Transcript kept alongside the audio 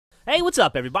Hey, what's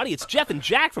up, everybody? It's Jeff and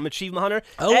Jack from Achievement Hunter.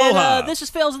 Aloha. And this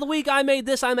is Fails of the Week. I made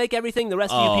this. I make everything. The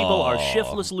rest of you people are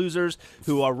shiftless losers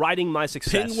who are riding my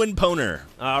success. Penguin Poner.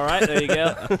 All right, there you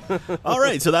go. All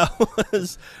right, so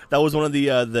that was one of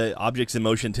the objects in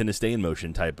motion tend to stay in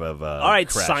motion type of all right,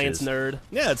 crashes. science nerd.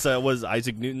 Yeah, it's was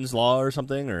Isaac Newton's law or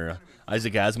something, or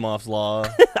Isaac Asimov's law.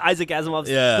 Isaac Asimov's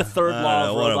Yeah, the third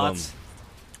law of robots.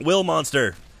 Will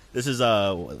Monster. This is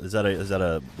is that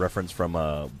a reference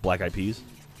from Black Eyed Peas?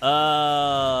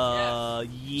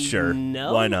 Sure.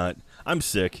 No. Why not? I'm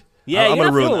sick. Yeah, I'm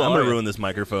gonna ruin ruin this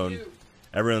microphone.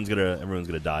 Everyone's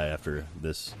gonna die after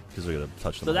this because we're gonna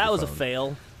touch the So that was a microphone.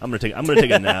 fail. I'm gonna take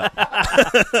a nap.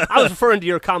 I was referring to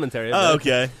your commentary. Oh,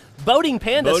 okay. Boating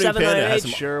Panda Boating 798. Panda has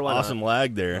some Sure, why awesome not?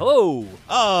 lag there. Oh.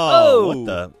 Oh. What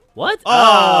the? What?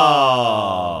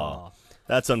 Oh.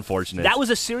 That's unfortunate. That was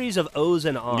a series of O's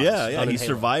and R's. Yeah. He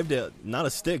survived it. Not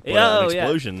a stick, but Oh, an yeah.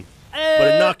 explosion.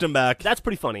 But it knocked him back. That's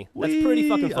pretty funny. That's pretty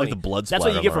fucking funny. I like the blood That's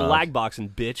what you splatter get for on the lag boxing,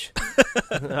 bitch.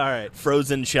 All right.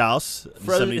 Frozen Chouse,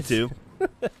 72.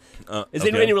 Is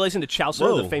it any relation to Chaucer,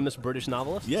 Whoa. the famous British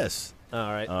novelist? Yes. All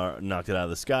right. Knocked it out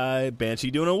of the sky.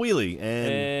 Banshee doing a wheelie.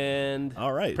 And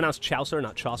all right. Pronounced Chaucer,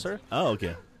 not Chaucer. Oh,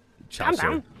 okay. Calm Chaucer.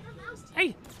 down.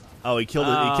 Hey. Oh, he killed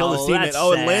his teammate. That's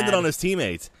Oh, it sad. landed on his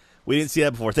teammates. We didn't see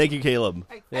that before. Thank you, Caleb.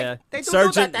 Yeah. They do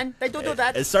Sergeant, that then. They do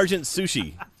that. It's Sergeant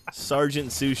Sushi. Sergeant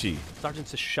Sushi. Sergeant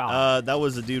Sashab. That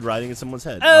was a dude riding in someone's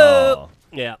head. Oh.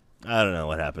 Yeah. I don't know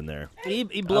what happened there. He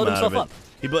blowed himself up.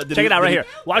 Check it out right here.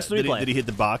 Watch the replay. Did he hit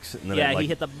the box? And then Yeah, it, like, he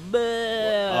hit the...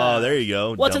 Oh, there you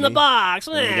go. What's in the dummy. box?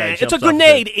 And the guy It's jumps a off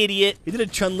grenade, the- idiot. He did a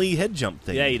Chun-Li head jump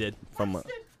thing. Yeah, he did. From.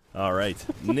 All right.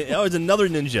 Oh, it's another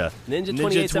ninja. Ninja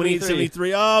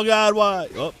 2873. Oh, God, why?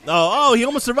 Oh, he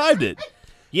almost survived it.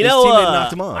 You His know, teammate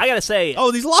knocked him off. I got to say... Oh,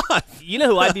 he's live. You know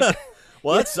who I'd be...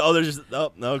 What? There's just...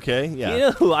 Oh, okay, yeah. You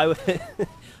know who I would...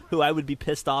 Who I would be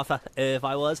pissed off if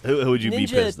I was? Who would you be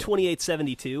pissed? Ninja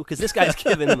 2872, because this guy's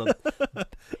giving him a...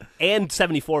 And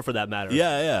 74, for that matter.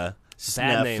 Yeah.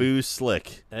 Bad name. Snafu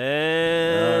Slick.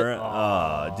 And...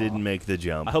 All right. Didn't make the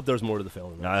jump. I hope there's more to the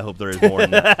film than that. I hope there is more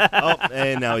than that. Oh,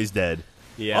 and now he's dead.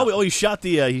 Yeah. Oh, he shot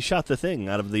the thing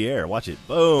out of the air. Watch it.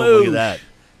 Boom. Look at that.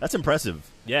 That's impressive.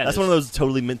 Yeah, that's one of those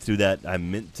totally meant to do that. I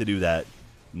meant to do that.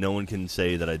 No one can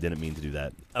say that I didn't mean to do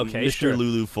that. Okay, Mr. sure.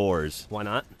 Lulu 4s. Why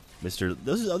not? This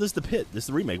is the pit. This is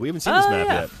the remake. We haven't seen this map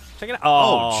yet. Check it out.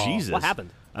 Oh, Jesus. What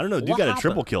happened? I don't know. Dude What got a happened?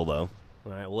 triple kill though.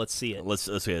 All right, well, let's see it. Let's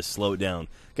slow it down.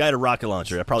 Guy had a rocket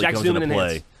launcher. That probably Jack, comes zoom into in and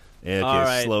play. hands. Yeah, okay, All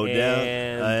right, slow it down.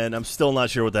 and- And I'm still not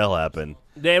sure what the hell happened.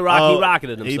 He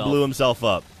rocketed himself. He blew himself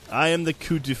up. I am the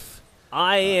Kudif.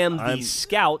 I am the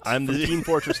scout I'm from the- Team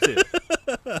Fortress 2.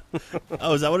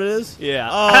 Oh, is that what it is? Yeah.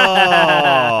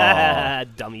 Oh.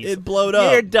 Dummies. It blowed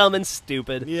up. You're dumb and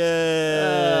stupid.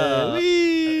 Yeah.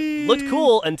 Whee. Looked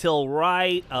cool until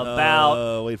right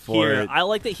about wait for here. it. I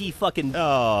like that he fucking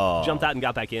jumped out and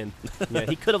got back in. Yeah,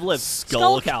 he could have lived.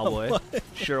 Skull Cowboy.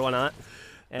 Sure, why not?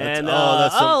 And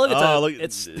look,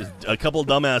 it's a couple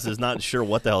dumbasses not sure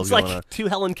what the hell's it's going like on. two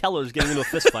Helen Kellers getting into a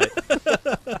fist fight.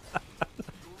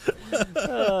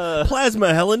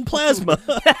 Plasma, Helen, plasma.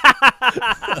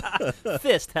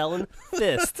 Fist, Helen,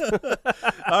 fist. All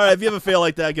right, if you have a fail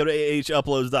like that, go to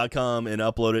ahuploads.com and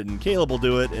upload it, and Caleb will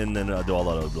do it, and then do all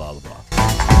that other blah, blah,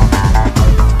 blah.